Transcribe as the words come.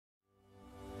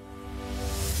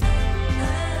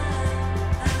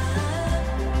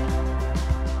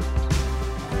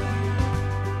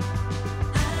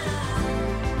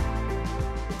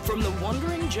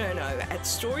at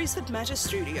Stories That Matter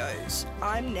Studios.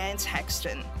 I'm Nance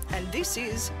Haxton, and this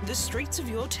is The Streets of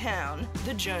Your Town,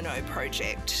 the Journo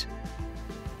Project.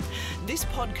 This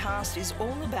podcast is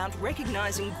all about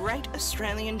recognising great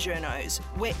Australian journos,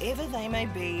 wherever they may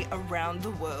be around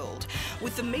the world.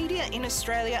 With the media in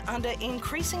Australia under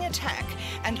increasing attack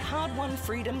and hard-won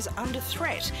freedoms under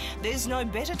threat, there's no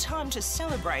better time to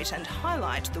celebrate and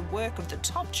highlight the work of the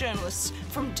top journalists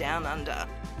from down under.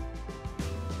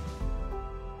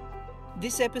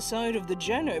 This episode of the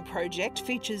Journo Project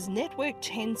features Network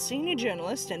 10 senior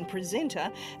journalist and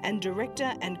presenter and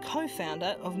director and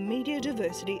co-founder of Media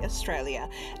Diversity Australia,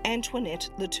 Antoinette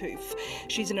Lattouf.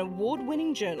 She's an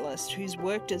award-winning journalist who's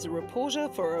worked as a reporter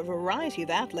for a variety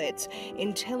of outlets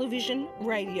in television,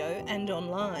 radio and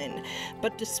online.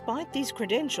 But despite these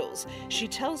credentials, she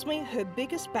tells me her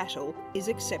biggest battle is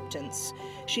acceptance.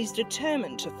 She's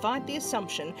determined to fight the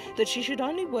assumption that she should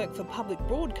only work for public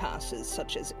broadcasters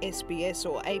such as SBS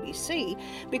or ABC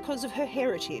because of her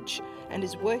heritage, and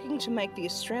is working to make the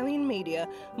Australian media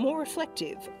more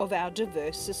reflective of our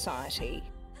diverse society.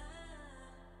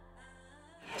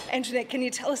 Antoinette, can you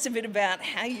tell us a bit about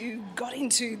how you got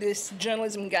into this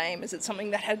journalism game? Is it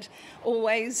something that had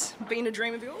always been a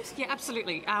dream of yours? Yeah,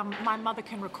 absolutely. My mother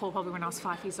can recall probably when I was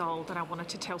 5 years old that I wanted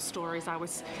to tell stories. I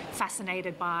was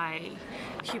fascinated by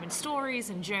human stories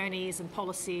and journeys and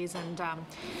policies, and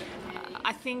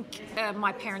I think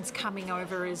my parents coming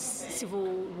over as Civil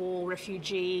War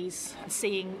refugees,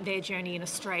 seeing their journey in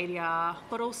Australia,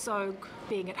 but also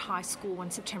being at high school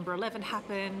when September 11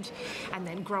 happened, and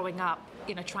then growing up,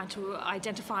 trying to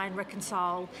identify and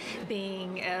reconcile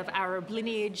being of Arab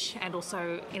lineage and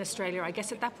also in Australia. I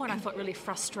guess at that point I felt really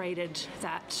frustrated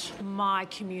that my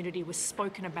community was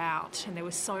spoken about and there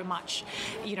was so much,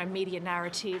 media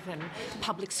narrative and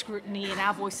public scrutiny and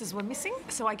our voices were missing.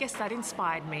 So I guess that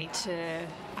inspired me to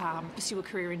pursue a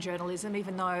career in journalism,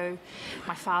 even though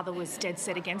my father was dead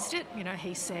set against it.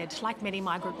 He said, like many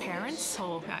migrant parents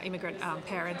or immigrant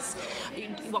parents,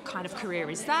 what kind of career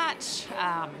is that?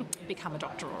 Become a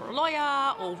doctor or a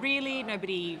lawyer, or really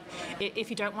nobody, if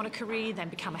you don't want a career, then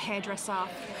become a hairdresser.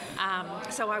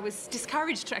 So I was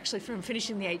discouraged actually from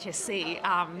finishing the HSC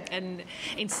and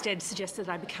instead suggested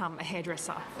I become a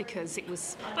hairdresser because it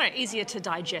was easier to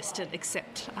digest and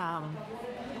accept.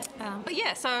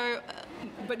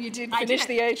 But you did finish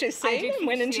the HSC and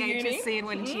went into uni? HSC and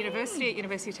went into university at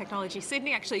University of Technology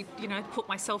Sydney. Actually, took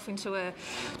myself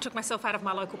out of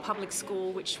my local public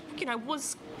school, which,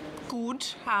 was good.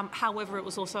 However, it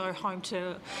was also home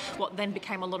to what then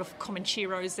became a lot of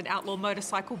Comancheros and outlaw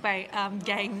motorcycle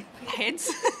gang heads.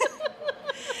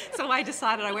 So I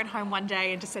decided, I went home one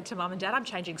day and just said to Mum and Dad, I'm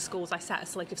changing schools. I sat a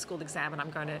selective school exam and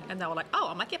and they were like, oh,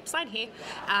 I'm like, yep, sign here.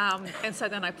 And so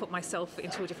then I put myself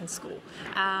into a different school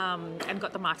and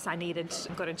got the marks I needed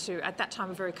and got into, at that time,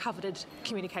 a very coveted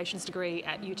communications degree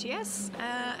at UTS.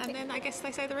 And then I guess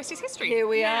they say the rest is history. Here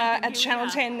we are at Channel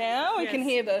 10 now. We can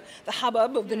hear the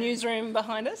hubbub of the newsroom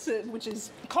behind us, which is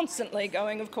constantly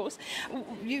going, of course.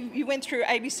 You went through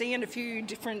ABC and a few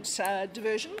different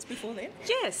diversions before then?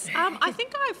 Yes. I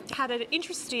think I've had an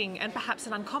interesting and perhaps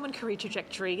an uncommon career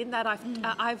trajectory in that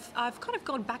I've kind of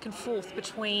gone back and forth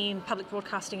between public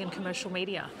broadcasting and commercial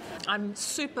media. I'm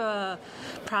super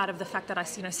proud of the fact that I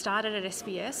started at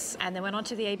SBS and then went on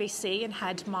to the ABC and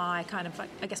had my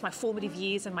my formative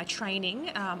years and my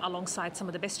training alongside some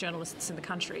of the best journalists in the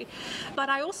country. But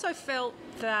I also felt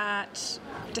that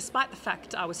despite the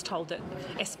fact I was told that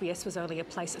SBS was only a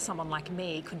place that someone like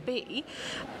me could be,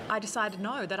 I decided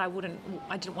no, that I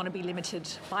didn't want to be limited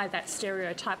by that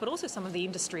stereotype, but also some of the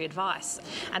industry advice,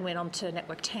 and went on to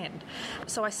Network 10.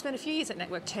 So I spent a few years at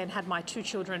Network 10, had my 2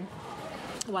 children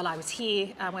while I was here.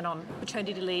 I went on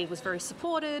maternity leave, was very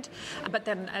supported, but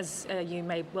then as you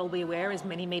may well be aware, as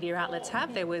many media outlets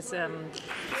have, there was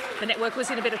the network was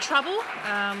in a bit of trouble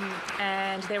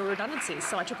and there were redundancies.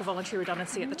 So I took a voluntary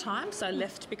redundancy at the time. So I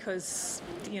left because,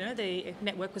 the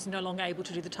network was no longer able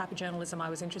to do the type of journalism I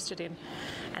was interested in.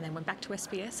 And then went back to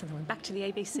SBS and then went back to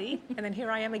the ABC. And then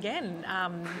here I am again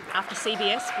after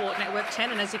CBS bought Network 10.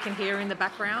 And as you can hear in the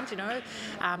background,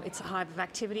 it's a hive of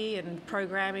activity and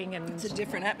programming. And it's a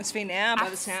different atmosphere now by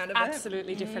the sound of it.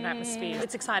 Absolutely different atmosphere.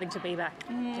 It's exciting to be back.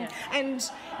 Yeah. And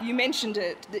you mentioned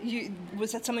it,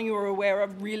 was that something you were aware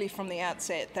of really from the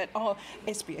outset that,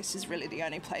 SBS is really the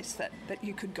only place that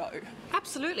you could go.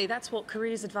 Absolutely, that's what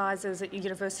careers advisors at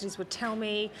universities would tell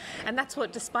me, and that's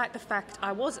what, despite the fact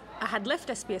I had left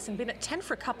SBS and been at 10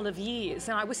 for a couple of years,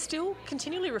 and I was still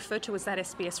continually referred to as that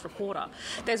SBS reporter.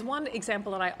 There's one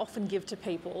example that I often give to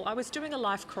people. I was doing a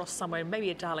live cross somewhere, maybe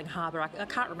at Darling Harbour, I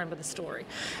can't remember the story.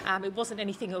 It wasn't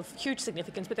anything of huge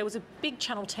significance, but there was a big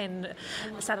Channel 10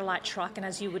 satellite truck, and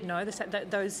as you would know,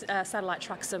 those satellite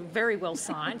trucks are very well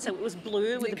signed, so it was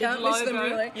blue with a big logo. Them,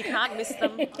 really. You can't miss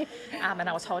them. And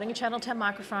I was holding a Channel 10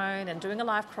 microphone and doing a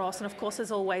live cross, and of course,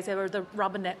 as always, there were the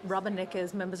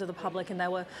rubberneckers, members of the public, and they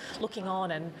were looking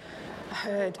on, and I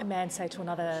heard a man say to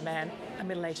another man, a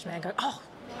middle-aged man, go, "Oh,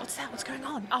 what's that? What's going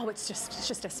on?" "Oh, it's just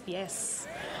SBS."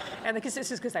 And this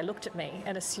is because they looked at me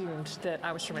and assumed that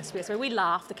I was from SBS. So we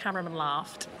laughed, the cameraman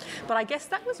laughed. But I guess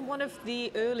that was one of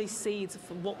the early seeds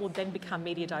of what would then become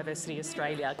Media Diversity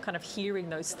Australia, kind of hearing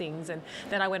those things. And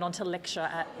then I went on to lecture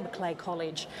at Macleay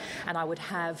College, and I would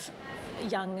have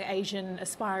young Asian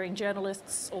aspiring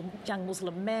journalists or young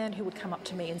Muslim men who would come up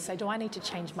to me and say, "Do I need to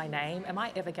change my name? Am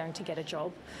I ever going to get a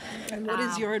job?" And what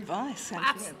is your advice?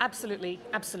 Absolutely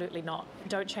not.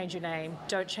 Don't change your name.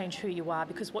 Don't change who you are,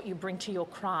 because what you bring to your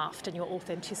craft and your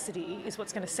authenticity is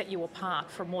what's going to set you apart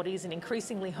from what is an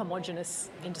increasingly homogenous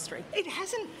industry. It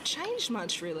hasn't changed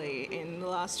much really in the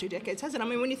last 2 decades, has it? I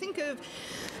mean, when you think of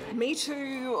Me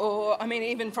Too, or I mean,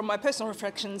 even from my personal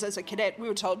reflections as a cadet, we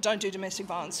were told don't do domestic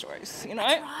violence stories. You know,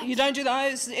 right. You don't do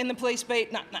those in the police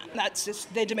beat. No, that's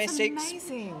just they're domestics. It's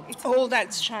amazing. All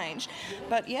that's changed.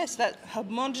 But yes, that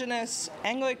homogenous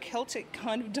Anglo-Celtic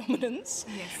kind of dominance,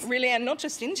 really, and not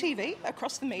just in TV,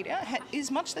 across the media,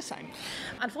 is much the same.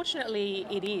 Unfortunately,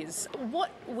 it is. What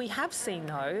we have seen,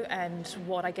 though, and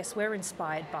what I guess we're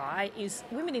inspired by, is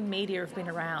women in media have been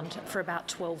around for about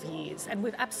 12 years, and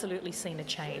we've absolutely seen a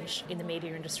change in the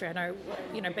media industry. I know,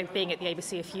 being at the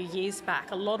ABC a few years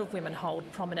back, a lot of women hold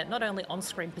prominent, not only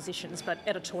on-screen positions, but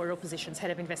editorial positions,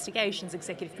 head of investigations,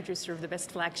 executive producer of the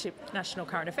best flagship national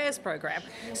current affairs program.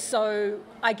 So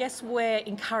I guess we're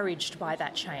encouraged by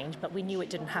that change, but we knew it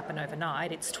didn't happen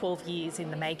overnight. It's 12 years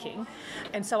in the making.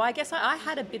 And so I guess I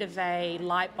had a bit of a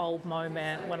light bulb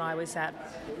moment when I was at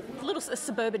a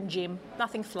suburban gym,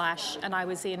 nothing flash, and I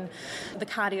was in the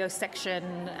cardio section,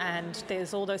 and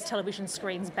there's all those television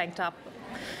screens banked up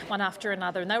one after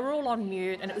another, and they were all on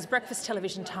mute, and it was breakfast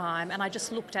television time, and I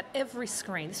just looked at every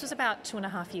screen. This was about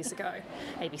 2.5 years ago.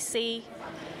 ABC,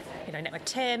 Network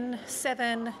 10,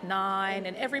 7, 9,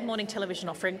 and every morning television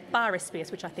offering, bar SBS,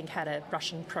 which I think had a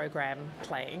Russian program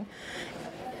playing,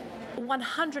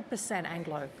 100%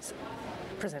 Anglo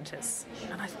presenters.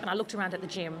 And I looked around at the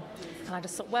gym, and I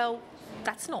just thought, well,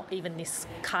 that's not even this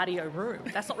cardio room.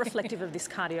 That's not reflective of this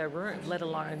cardio room, let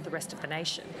alone the rest of the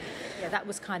nation. Yeah, that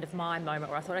was kind of my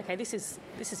moment where I thought, okay, this is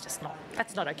just not,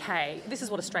 that's not okay. This is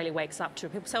what Australia wakes up to.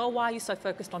 People say, oh, why are you so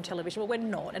focused on television? Well, we're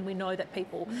not, and we know that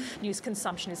news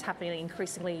consumption is happening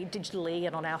increasingly digitally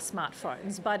and on our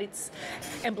smartphones, but it's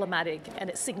emblematic and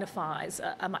it signifies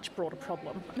a much broader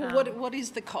problem. What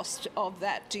is the cost of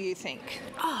that, do you think?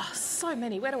 So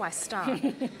many. Where do I start?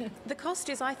 The cost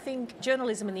is, I think,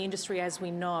 journalism in the industry, as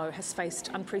we know, has faced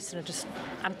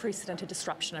unprecedented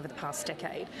disruption over the past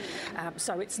decade.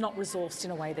 So it's not resourced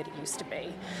in a way that it used to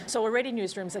be. So already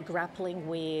newsrooms are grappling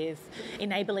with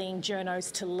enabling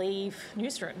journos to leave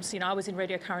newsrooms. I was in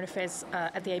Radio Current Affairs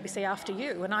at the ABC after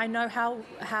you, and I know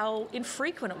how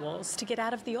infrequent it was to get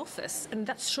out of the office, and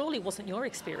that surely wasn't your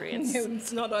experience.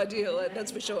 It's not ideal,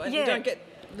 that's for sure. And you don't get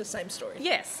the same story.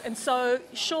 Yes, and so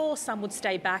sure, some would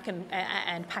stay back and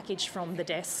package from the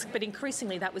desk, but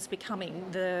increasingly that was becoming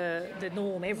the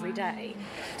norm every day.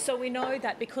 So we know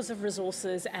that because of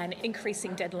resources and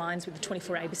increasing deadlines with the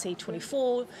 24 ABC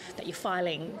 24, that you're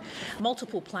filing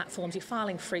multiple platforms, you're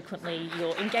filing frequently,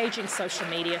 you're engaging social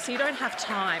media, so you don't have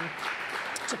time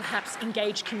to perhaps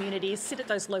engage communities, sit at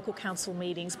those local council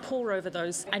meetings, pore over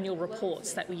those annual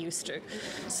reports that we used to.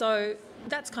 So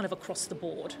that's kind of across the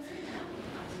board.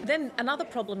 Then another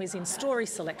problem is in story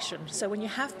selection. So when you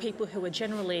have people who are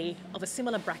generally of a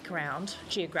similar background,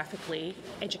 geographically,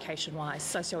 education-wise,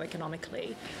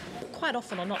 socioeconomically, quite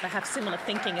often or not, they have similar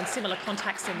thinking and similar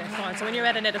contacts in their phone. So when you're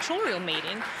at an editorial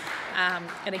meeting,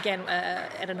 and again,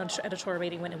 at an editorial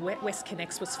meeting when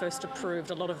WestConnex was first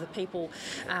approved, a lot of the people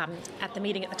at the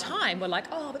meeting at the time were like,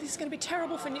 oh, but this is going to be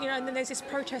terrible for, and then there's this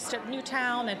protest at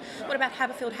Newtown, and what about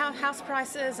Haberfield house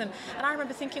prices? And I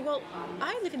remember thinking, well,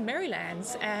 I live in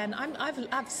Marylands, and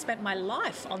I've spent my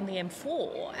life on the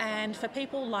M4, and for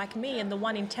people like me and the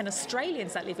 1 in 10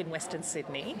 Australians that live in Western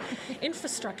Sydney,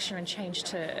 infrastructure and change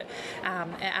to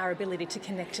our ability to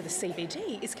connect to the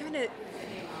CBD is going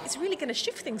it's really going to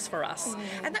shift things for us.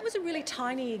 And that was a really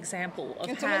tiny example of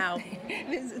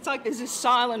it's like there's this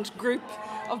silent group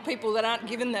of people that aren't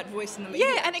given that voice in the media.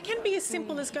 Yeah, and it can be as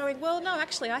simple as going, well, no,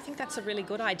 actually, I think that's a really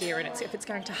good idea, and if it's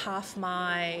going to half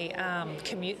my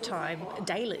commute time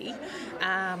daily,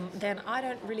 then I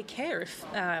don't really care if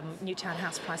Newtown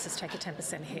house prices take a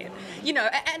 10% hit. You know,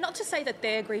 and not to say that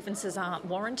their grievances aren't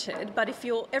warranted, but if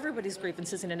everybody's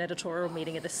grievances in an editorial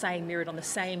meeting are the same, mirrored on the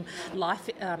same life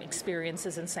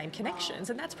experiences and same connections,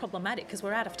 and that's problematic because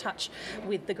we're out of touch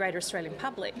with the greater Australian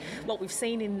public. What we've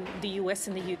seen in the US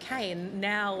and the UK, and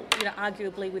now, you know,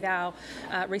 arguably with our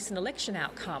recent election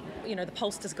outcome, you know, the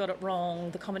pollsters got it wrong,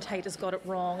 the commentators got it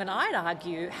wrong, and I'd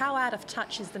argue how out of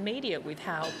touch is the media with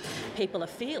how people are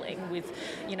feeling with,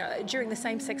 you know, during the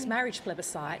same-sex marriage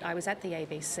plebiscite, I was at the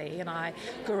ABC and I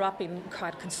grew up in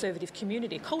quite a conservative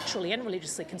community, culturally and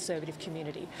religiously conservative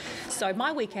community. So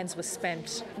my weekends were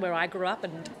spent where I grew up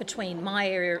and between my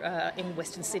area in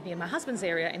Western Sydney and my husband's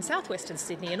area in southwestern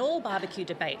Sydney, and all barbecue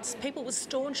debates. People were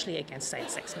staunchly against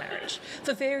same-sex marriage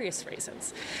for various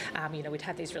reasons. You know, we'd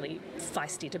have these really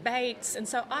feisty debates, and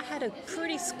so I had a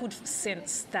pretty good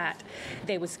sense that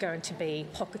there was going to be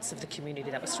pockets of the community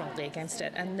that were strongly against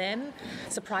it. And then,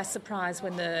 surprise, surprise,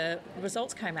 when the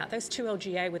results came out, those two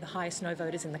LGA were the highest no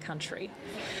voters in the country.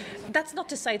 That's not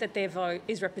to say that their vote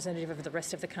is representative of the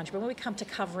rest of the country, but when we come to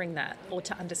covering that or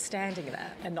to understanding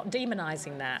that and not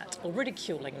demonising that or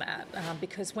ridiculing that,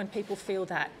 because when people feel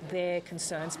that their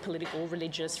concerns, political,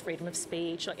 religious, freedom of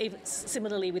speech, or even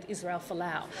similarly with Israel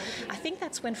Folau, I think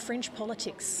that's when fringe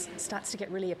politics starts to get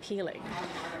really appealing.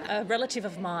 A relative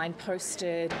of mine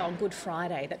posted on Good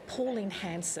Friday that Pauline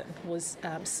Hanson was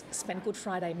spent Good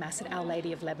Friday Mass at Our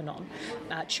Lady of Lebanon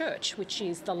Church, which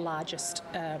is the largest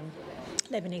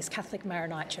Lebanese Catholic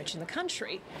Maronite church in the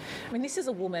country. I mean, this is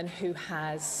a woman who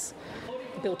has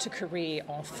built a career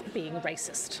of being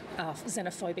racist, of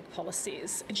xenophobic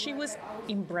policies, and she was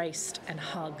embraced and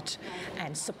hugged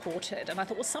and supported. And I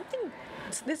thought, well,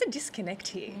 there's a disconnect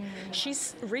here.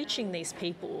 She's reaching these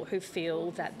people who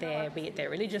feel that be it their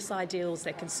religious ideals,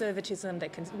 their conservatism,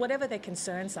 whatever their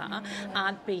concerns are,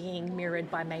 aren't being mirrored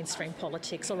by mainstream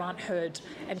politics or aren't heard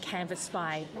and canvassed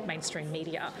by mainstream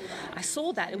media. I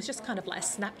saw that. It was just kind of like a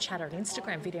Snapchat or an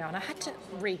Instagram video, and I had to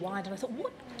rewind, and I thought,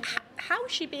 how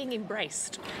is she being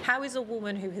embraced? How is a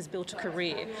woman who has built a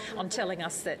career on telling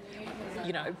us that,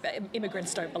 you know,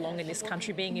 immigrants don't belong in this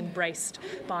country being embraced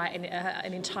by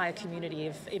an entire community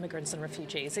of immigrants and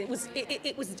refugees?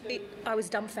 I was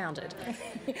dumbfounded.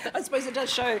 I suppose it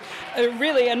does show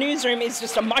really a newsroom is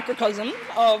just a microcosm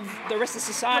of the rest of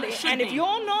society. Well, and if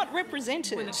you're not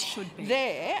represented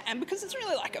there, and because it's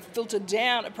really like a filtered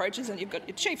down approach, and you've got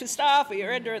your chief of staff or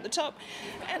your editor at the top,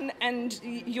 and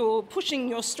you're pushing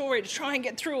your story to try and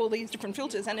get through all these different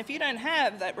filters, and if you don't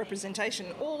have that representation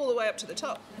all the way up to the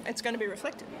top, it's going to be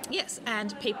reflected. Yes,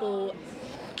 and people,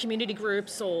 community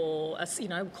groups, or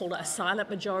call it a silent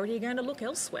majority, are going to look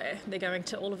elsewhere. They're going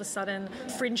to, all of a sudden,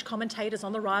 fringe commentators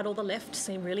on the right or the left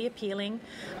seem really appealing.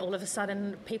 All of a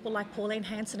sudden, people like Pauline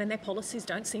Hanson and their policies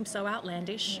don't seem so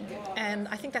outlandish. And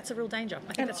I think that's a real danger.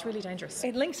 I think that's really dangerous.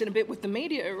 It links it a bit with the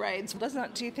media raids, doesn't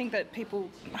it? Do you think that people,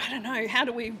 I don't know, how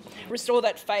do we restore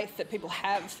that faith that people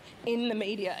have in the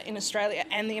media in Australia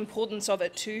and the importance of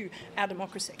it to our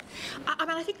democracy?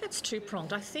 I think that's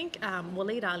two-pronged. I think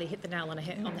Waleed Ali hit the nail on the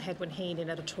head when he, in an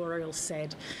editorial,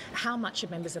 said how much are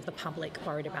members of the public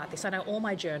worried about this. I know all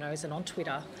my journos, and on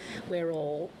Twitter we're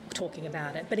all talking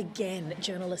about it, but again,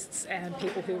 journalists and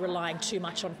people who are relying too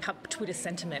much on Twitter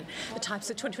sentiment, the types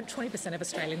of 20% of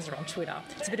Australians are on Twitter.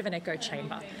 It's a bit of an echo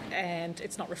chamber, and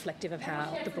it's not reflective of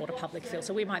how the broader public feels.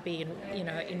 So we might be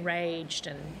enraged,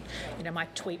 and my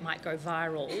tweet might go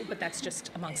viral, but that's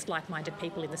just amongst like-minded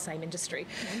people in the same industry.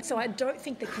 So I don't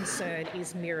think the concern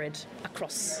is mirrored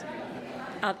across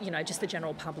just the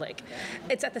general public.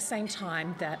 It's at the same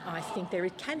time that I think there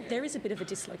is a bit of a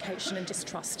dislocation and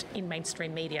distrust in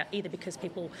mainstream media, either because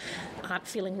people aren't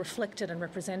feeling reflected and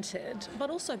represented, but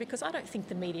also because I don't think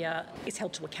the media is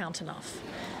held to account enough.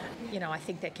 I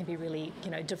think there can be really,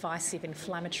 divisive,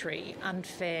 inflammatory,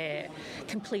 unfair,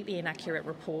 completely inaccurate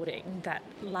reporting that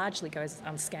largely goes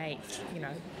unscathed.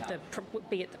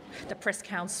 Be it the Press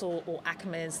Council or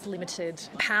ACMA's limited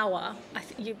power,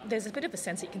 there's a bit of a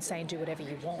sense that you can say and do whatever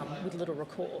you want with little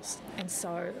recourse. And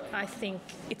so I think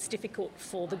it's difficult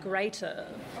for the greater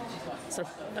sort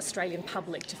of Australian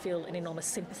public to feel an enormous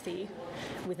sympathy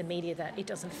with the media that it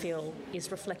doesn't feel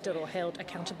is reflected or held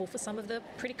accountable for some of the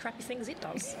pretty crappy things it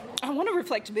does. I want to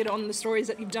reflect a bit on the stories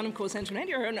that you've done, of course, Antoinette.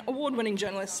 You're an award-winning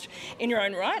journalist in your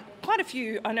own right. Quite a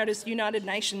few, I noticed, United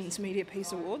Nations Media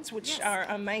Peace Awards, which are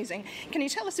amazing. Can you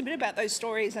tell us a bit about those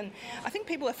stories? And I think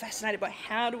people are fascinated by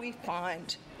how do we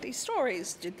find these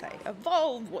stories? Did they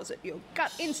evolve? Was it your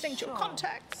gut instinct, your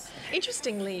contacts?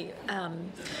 Interestingly,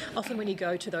 often when you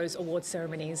go to those award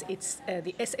ceremonies, it's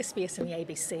the SBS and the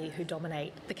ABC who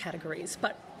dominate the categories.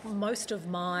 But most of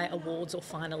my awards or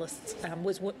finalists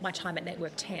was my time at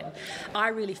Network 10. I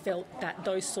really felt that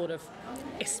those sort of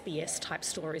SBS type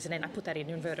stories, and then I put that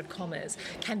in inverted commas,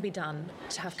 can be done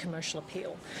to have commercial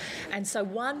appeal. And so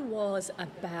one was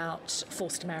about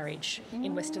forced marriage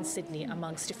in Western Sydney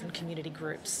amongst different community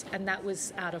groups, and that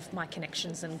was out of my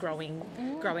connections and growing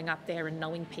up there and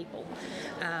knowing people.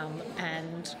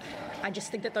 And I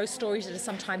just think that those stories that are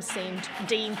sometimes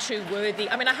deemed too worthy.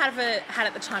 I mean, I had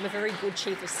at the time a very good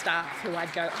chief of staff who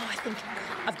I'd go, I think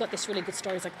I've got this really good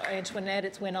story. He's like,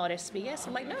 Antoinette, we're not SBS.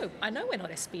 I'm like, no, I know we're not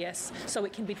SBS. So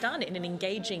it can be done in an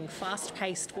engaging,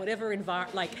 fast-paced, whatever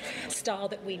style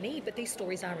that we need, but these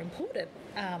stories are important.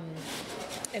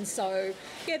 And so,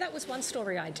 that was one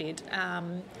story I did.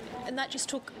 And that just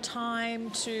took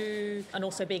time and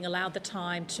also being allowed the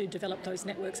time to develop those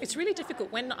networks. It's really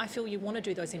difficult when I feel you want to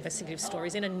do those investigative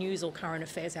stories in a news or current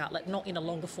affairs outlet, not in a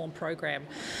longer form program,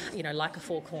 like a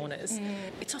Four Corners.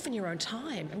 It's often your own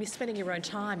time. I mean, you're spending your own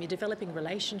time, you're developing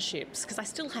relationships, because I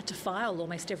still had to file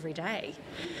almost every day.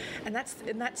 And that's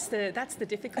the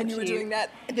difficulty. And you were doing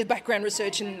that, the background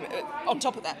research on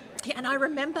top of that. Yeah, and I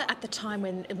remember at the time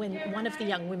when one of the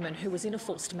young women who was in a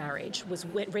forced marriage was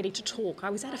ready to talk. I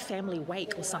was at a family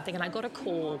wake or something, and I got a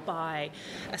call by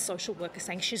a social worker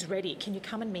saying, she's ready, can you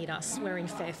come and meet us? We're in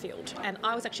Fairfield. And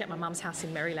I was actually at my mum's house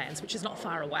in Marylands, which is not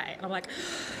far away. And I'm like,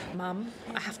 Mum,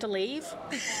 I have to leave.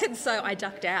 And so I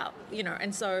ducked out,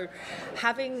 and so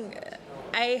having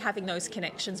those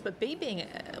connections, but B, being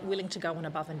willing to go on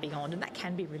above and beyond, and that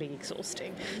can be really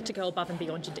exhausting, to go above and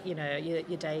beyond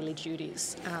your daily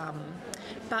duties.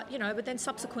 But then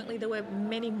subsequently there were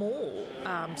many more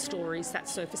stories that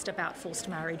surfaced about forced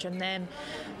marriage, and then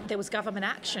there was government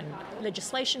action,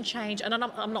 legislation change, and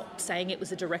I'm not saying it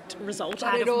was a direct result but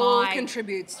out it of all my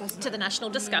contributes, doesn't it? To the national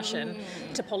discussion,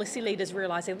 to policy leaders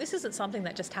realising this isn't something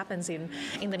that just happens in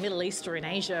the Middle East or in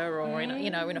Asia or in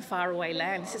a faraway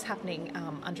land. This is happening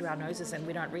under our noses and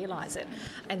we don't realise it.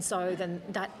 And so then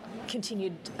that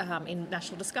continued in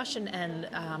national discussion and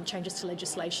changes to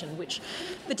legislation, which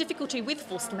the difficulty with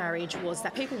forced marriage was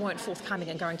that people weren't forthcoming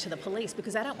and going to the police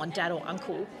because they don't want dad or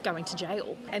uncle going to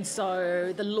jail. And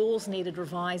so the laws needed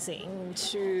revising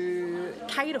to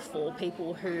cater for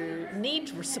people who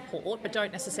need support but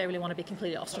don't necessarily want to be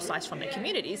completely ostracised from their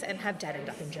communities and have dad end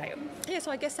up in jail. Yeah,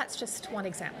 so I guess that's just one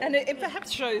example. And it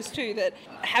perhaps shows too that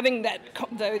having that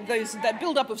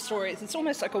build-up of stories, it's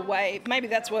almost like a wave. Maybe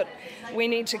that's what we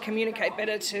need to communicate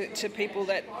better to people,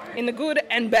 that in the good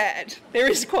and bad, there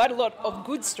is quite a lot of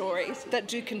good stories that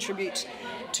do contribute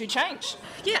to change.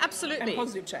 Yeah, absolutely. And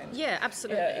positive change. Yeah,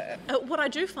 absolutely. What I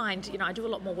do find, I do a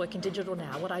lot more work in digital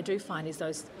now. What I do find is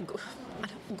those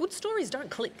good stories don't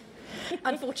click.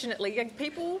 Unfortunately,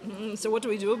 people. So what do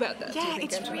we do about that? Yeah,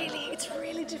 it's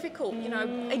really difficult.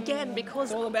 Again,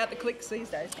 because it's all about the clicks these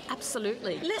days.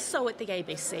 Absolutely, less so at the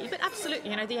ABC, but absolutely,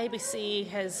 the ABC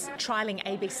has trialling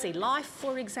ABC Life,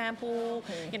 for example.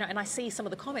 And I see some of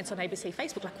the comments on ABC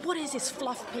Facebook, like, "What is this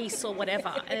fluff piece or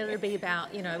whatever?" And it'll be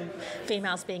about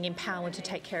females being empowered to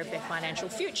take care of their financial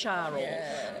future,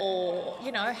 or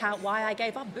why I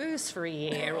gave up booze for a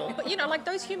year, but like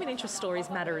those human interest stories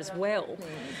matter as well.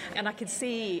 And I can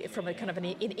see from a kind of an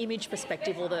image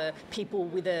perspective, or the people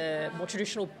with a more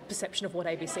traditional perception of what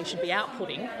ABC should be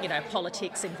outputting,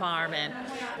 politics, environment.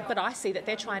 But I see that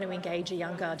they're trying to engage a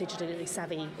younger, digitally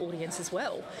savvy audience as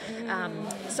well.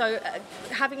 So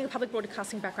having a public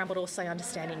broadcasting background, but also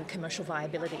understanding commercial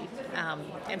viability.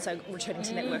 And so returning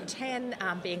to Network 10,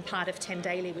 being part of 10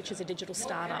 Daily, which is a digital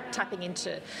startup, tapping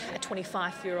into a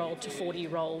 25-year-old to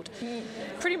 40-year-old,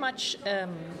 pretty much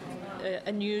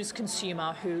a news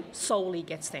consumer who solely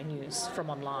gets their news from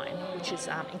online, which is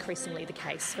increasingly the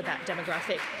case for that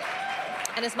demographic.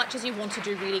 And as much as you want to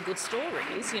do really good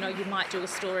stories, you might do a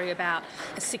story about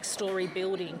a 6-story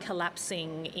building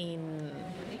collapsing in,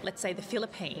 let's say, the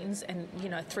Philippines, and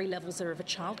 3 levels are of a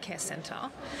childcare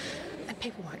centre, and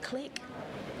people won't click.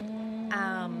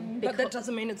 But that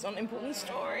doesn't mean it's not an important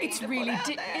story. It's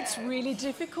really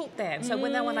difficult then. So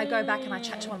when I go back and I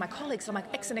chat to one of my colleagues, I'm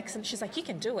like, X and X, and she's like, you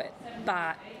can do it,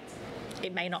 but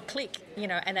it may not click,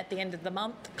 and at the end of the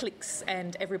month, clicks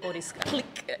and everybody's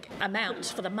click amount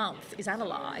for the month is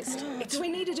analysed. Do we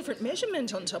need a different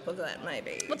measurement on top of that,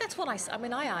 maybe? Well, that's what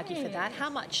I argue for that. How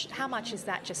much is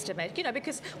that just to measure?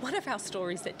 Because one of our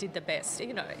stories that did the best,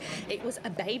 it was a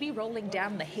baby rolling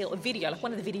down the hill, a video, like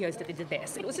one of the videos that did the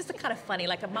best. It was just a kind of funny,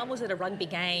 like a mum was at a rugby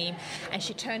game and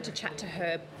she turned to chat to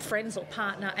her friends or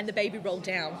partner and the baby rolled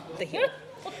down the hill.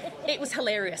 It was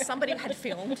hilarious. Somebody had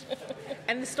filmed,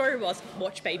 and the story was,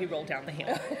 watch baby roll down the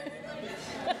hill.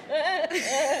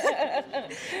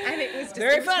 And it was just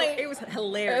very funny. It was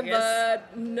hilarious.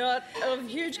 But not of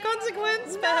huge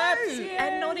consequence, perhaps. Yes.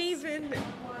 And not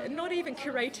even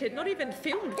curated, not even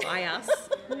filmed by us.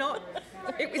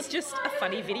 It was just a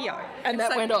funny video. And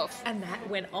that went off. And that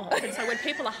went off. And so when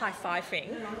people are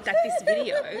high-fiving that this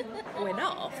video went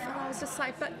off, I was just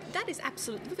like, but that is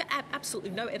absolutely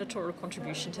no editorial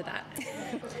contribution to that.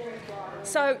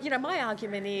 So, my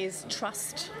argument is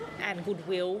trust and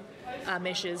goodwill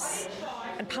measures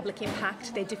and public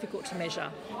impact, they're difficult to measure.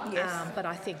 Yes. But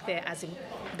I think they're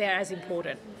as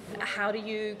important. How do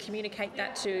you communicate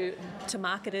that to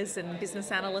marketers and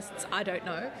business analysts? I don't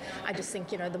know. I just think,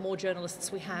 the more journalists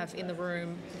we have in the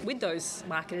room with those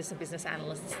marketers and business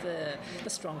analysts, the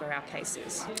stronger our case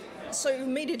is. So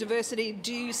media diversity,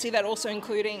 do you see that also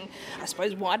including, I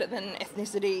suppose, wider than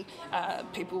ethnicity,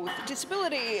 people with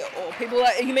disability or people,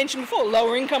 like you mentioned before,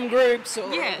 lower income groups?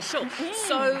 Or... Yeah, sure.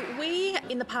 So we,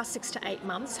 in the past 6 to 8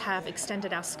 months, have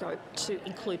extended our scope to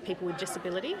include people with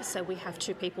disability. So we have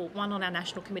 2 people, one on our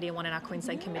national committee and one in our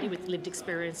Queensland committee with lived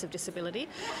experience of disability.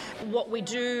 What we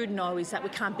do know is that we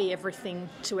can't be everything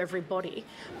to everybody,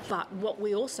 but what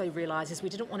we also realise is we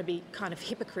didn't want to be kind of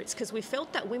hypocrites, because we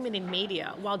felt that women in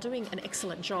media, while doing an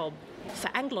excellent job for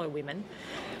Anglo women,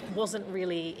 wasn't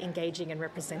really engaging and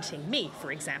representing me,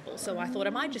 for example. So I thought,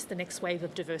 am I just the next wave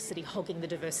of diversity hogging the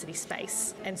diversity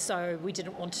space? And so we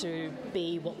didn't want to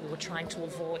be what we were trying to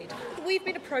avoid. We've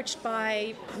been approached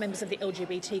by members of the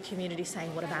LGBT community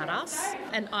saying, what about us?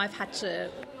 And I've had to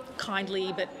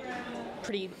kindly but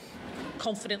pretty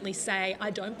confidently say,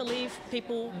 I don't believe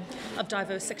people of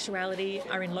diverse sexuality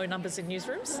are in low numbers in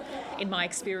newsrooms. In my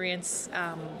experience,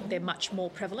 they're much more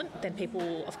prevalent than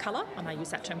people of colour, and I use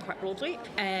that term quite broadly.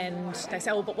 And they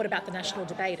say, but what about the national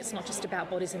debate? It's not just about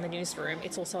bodies in the newsroom,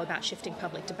 it's also about shifting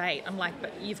public debate. I'm like,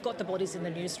 but you've got the bodies in the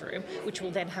newsroom, which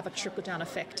will then have a trickle-down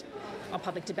effect on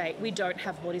public debate. We don't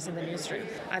have bodies in the newsroom.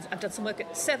 I've done some work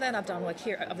at 7, I've done work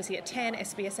here obviously at 10,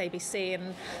 SBS, ABC,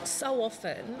 and so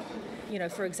often,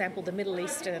 for example, the Middle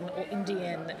Eastern or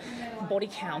Indian body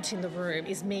count in the room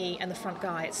is me and the front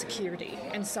guy at security.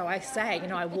 And so I say,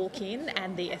 I walk in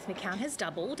and the ethnic count has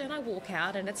doubled, and I walk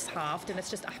out and it's halved and it's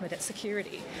just Ahmed at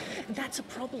security. That's a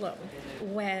problem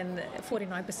when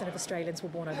 49% of Australians were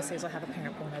born overseas or have a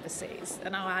parent born overseas.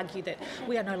 And I argue that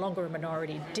we are no longer a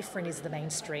minority, different is the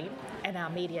mainstream, and our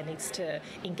media needs to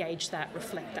engage that,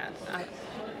 reflect that.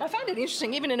 I find it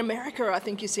interesting. Even in America, I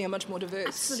think you see a much more diverse.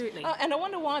 Absolutely. And I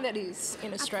wonder why that is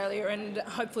in Australia, and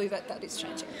hopefully that is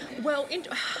changing. Well,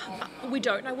 we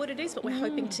don't know what it is, but we're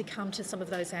hoping to come to some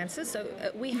of those answers. So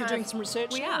You're doing some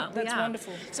research? We are. That's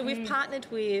wonderful. So we've partnered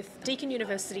with Deakin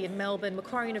University in Melbourne,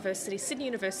 Macquarie University, Sydney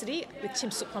University, with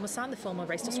Tim Soutphommasane, the former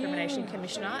Race Discrimination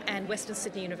Commissioner, and Western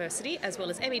Sydney University, as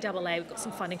well as MEAA. We've got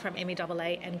some funding from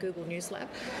MEAA and Google News Lab.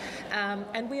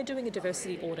 And we are doing a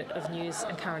diversity audit of news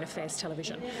and current affairs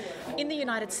television. In the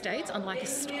United States, unlike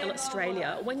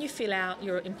Australia, when you fill out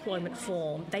your employment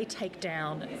form, they take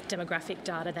down demographic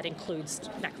data that includes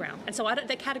background. And so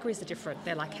their categories are different.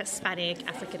 They're like Hispanic,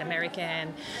 African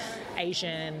American,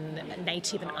 Asian,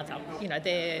 Native and other.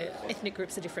 Their ethnic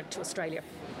groups are different to Australia.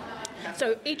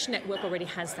 So each network already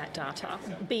has that data,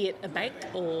 be it a bank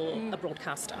or a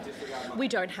broadcaster. We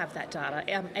don't have that data.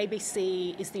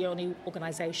 ABC is the only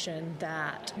organisation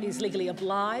that is legally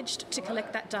obliged to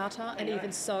collect that data, and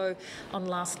even so, on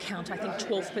last count, I think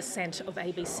 12% of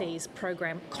ABC's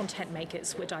program content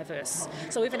makers were diverse.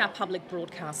 So even our public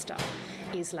broadcaster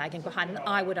is lagging behind. And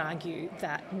I would argue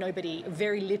that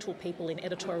very little people in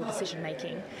editorial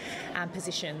decision-making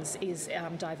positions is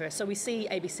diverse. So we see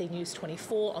ABC News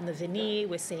 24 on the veneer,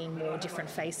 we're seeing more different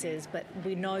faces, but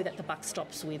we know that the buck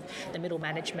stops with the middle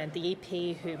management, the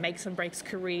EP who makes and breaks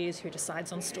careers, who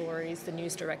decides on stories, the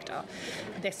news director.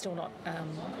 They're still not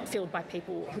filled by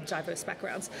people with diverse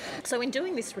backgrounds. So in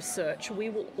doing this research, we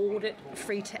will audit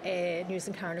free-to-air news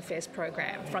and current affairs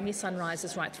program from your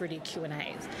sunrises right through to your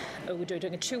Q&As. We'll do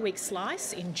doing a 2-week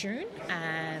slice in June,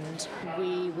 and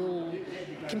we will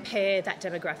compare that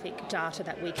demographic data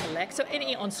that we collect. So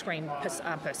any on-screen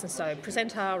person, so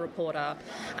presenter, reporter,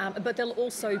 but there'll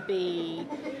also be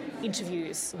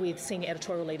interviews with senior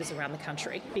editorial leaders around the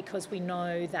country, because we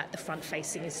know that the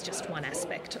front-facing is just one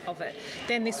aspect of it.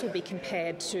 Then this will be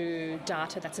compared to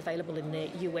data that's available in the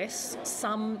US,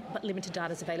 some but limited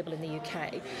data is available in the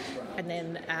UK, and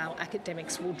then our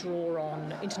academics will draw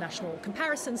on international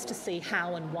comparisons to see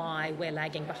how and why we're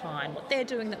lagging behind, what they're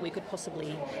doing that we could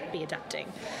possibly be adapting.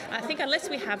 I think unless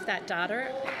we have that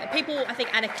data, people, I think,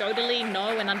 anecdotally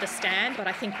know and understand, but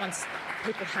I think once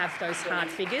people have those hard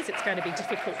figures, it's going to be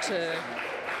difficult to...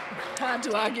 Hard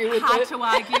to argue with,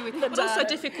 but also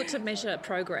difficult to measure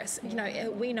progress. You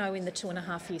know, we know in the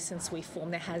 2.5 years since we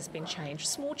formed, there has been change,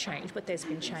 small change, but there's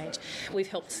been change. We've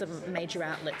helped some major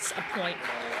outlets appoint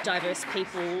diverse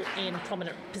people in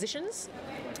prominent positions.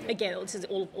 Again,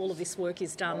 all of this work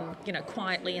is done, you know,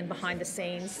 quietly and behind the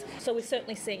scenes. So we've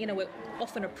certainly seen, you know, we're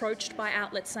often approached by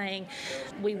outlets saying,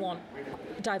 we want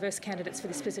diverse candidates for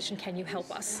this position, can you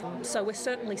help us? So we're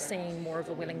certainly seeing more of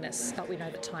a willingness, but we know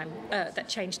that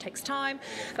change takes time,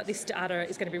 but this data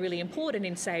is going to be really important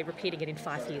in, say, repeating it in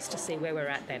 5 years to see where we're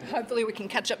at then. Hopefully we can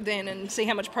catch up then and see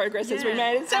how much progress has been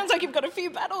made. It sounds like you've got a few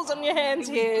battles on your hands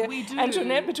here, we do.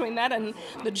 Antoinette, between that and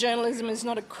the Journalism is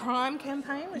Not a Crime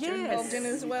campaign, which you're involved in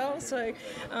as well. So,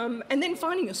 and then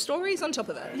finding your stories on top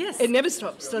of that. Yes. It never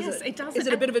stops, does it? Yes, it does. Is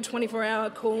it a bit of a 24-hour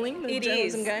calling, the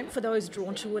journalism game? For those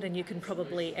drawn to it, and you can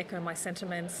probably echo my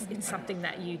sentiments, it's something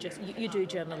that you do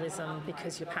journalism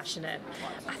because you're passionate.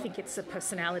 I think it's a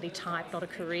personality type, not a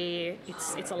career.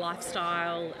 It's a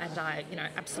lifestyle, and I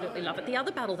absolutely love it. The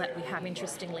other battle that we have,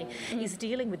 interestingly, is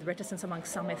dealing with reticence among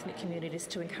some ethnic communities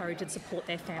to encourage and support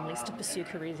their families to pursue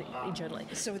careers in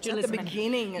journalism. So it's at the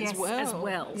beginning as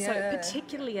well. Yeah. So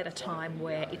particularly at a time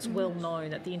where it's well known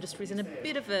that the industry is in a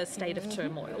bit of a state of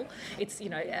turmoil. It's,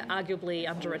 arguably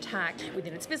under attack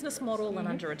within its business model and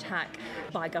under attack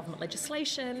by government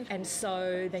legislation. And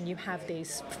so then you have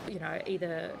these,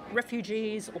 either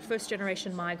refugees or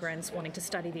first-generation migrants wanting to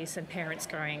study this, and parents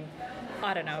going,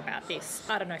 I don't know about this.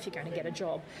 I don't know if you're going to get a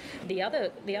job. The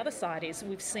other side is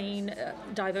we've seen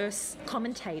diverse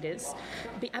commentators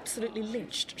be absolutely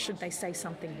lynched should they say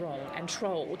something wrong, and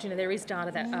trolled. There is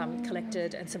data that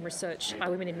collected and some research by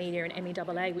Women in Media and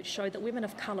MEAA which showed that women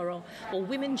of colour, or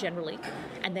women generally,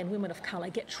 and then women of colour,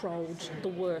 get trolled the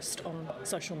worst on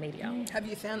social media. Have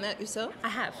you found that yourself? I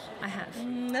have.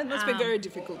 That must be very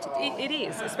difficult to do. It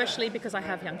is, especially because I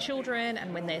have young children,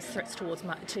 and when there's threats towards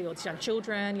young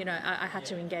children, I had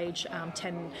to engage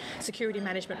 10 security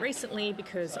management recently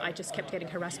because I just kept getting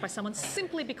harassed by someone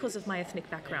simply because of my ethnic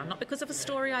background, not because of a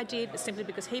story I did, but simply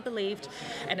because he believed,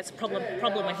 and it's a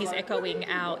problem when he's echoing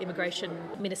our immigration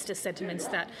minister's sentiments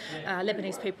that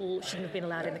Lebanese people shouldn't have been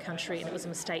allowed in the country, and it was a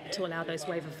mistake to allow those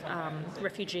wave of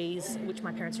refugees, which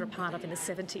my parents were a part of in the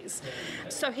 70s.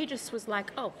 So he just was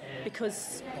like, oh,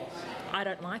 because I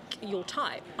don't like your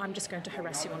type, I'm just going to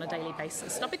harass you on a daily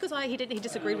basis. Not because he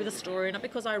disagreed with the story, not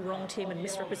because I wronged him and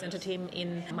misrepresented him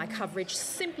in my coverage,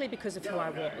 simply because of who I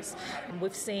was.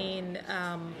 We've seen,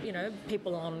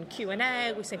 people on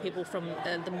Q&A. We've seen people from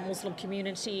the Muslim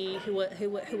community who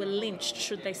were lynched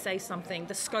should they say something.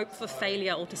 The scope for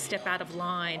failure or to step out of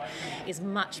line is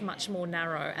much, much more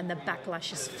narrow, and the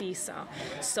backlash is fiercer.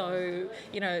 So,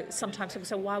 sometimes people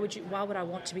say, why would I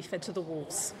want to be fed to the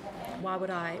wolves? Why would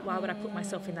I put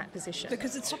myself in that position?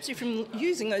 Because it stops you from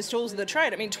using those tools of the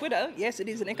trade. I mean, Twitter, yes, it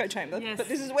is an echo chamber, but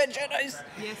this is where journos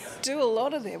do a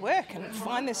lot of their work and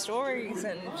find their stories,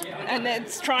 and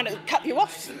it's trying to cut you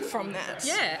off from that.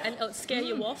 Yeah, and scare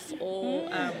you off or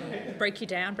break you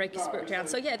down, break your spirit down.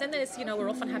 So then there's, we're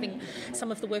often having,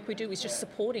 some of the work we do is just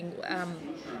supporting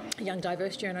young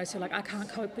diverse journos who are like, I can't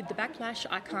cope with the backlash,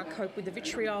 I can't cope with the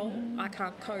vitriol, I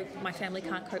can't cope, my family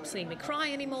can't cope seeing me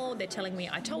cry anymore, they're telling me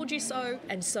I told you so.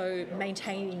 And so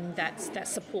maintaining that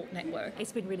support network,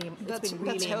 it's been really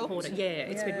important. Yeah,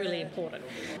 it's been really important.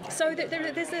 So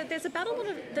there's a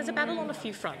battle on a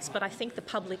few fronts, but I think the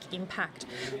public impact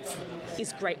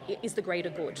is the greater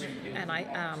good,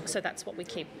 and so that's what we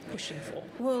keep pushing for.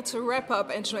 Well, to wrap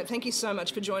up, Antoinette, thank you so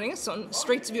much for joining us on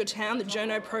Streets of Your Town, the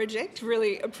Journo Project.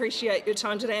 Really appreciate your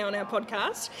time today on our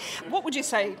podcast. What would you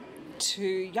say to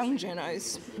young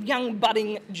journos, young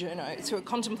budding journos who are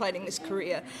contemplating this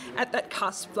career at that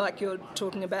cusp, like you're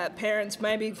talking about, parents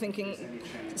maybe thinking,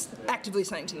 actively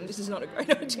saying to them, this is not a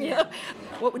great idea?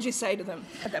 What would you say to them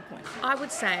at that point? I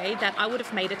would say that I would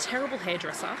have made a terrible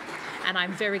hairdresser And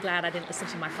I'm very glad I didn't listen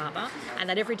to my father, and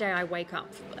that every day I wake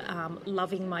up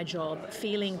loving my job,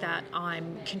 feeling that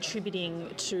I'm contributing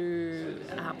to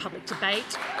public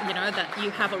debate, that you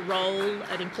have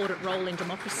an important role in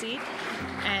democracy,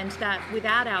 and that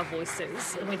without our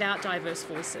voices and without diverse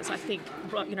voices, I think,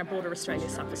 broader Australia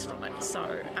suffers from it.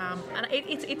 So, and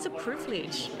it's a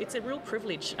privilege. It's a real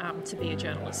privilege to be a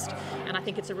journalist, and I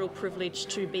think it's a real privilege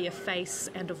to be a face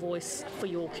and a voice for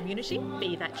your community,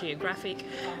 be that geographic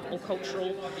or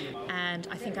cultural. And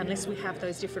I think unless we have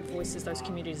those different voices, those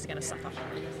communities are going to suffer.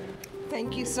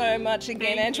 Thank you so much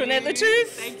again, Antoinette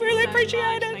Lattouf. Really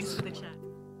appreciate it. Thanks for the chat.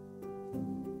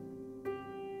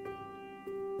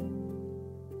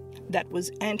 That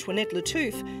was Antoinette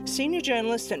Lattouf, Senior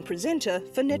Journalist and Presenter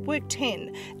for Network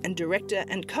 10 and Director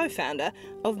and Co-Founder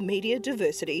of Media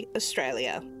Diversity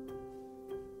Australia.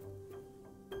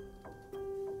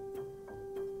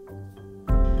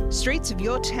 Streets of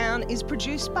Your Town is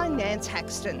produced by Nance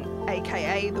Haxton,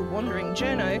 aka The Wandering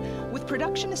Journo, with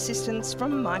production assistance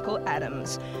from Michael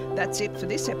Adams. That's it for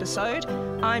this episode.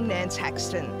 I'm Nance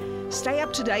Haxton. Stay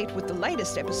up to date with the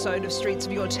latest episode of Streets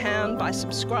of Your Town by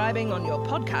subscribing on your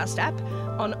podcast app,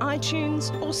 on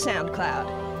iTunes or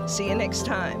SoundCloud. See you next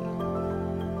time.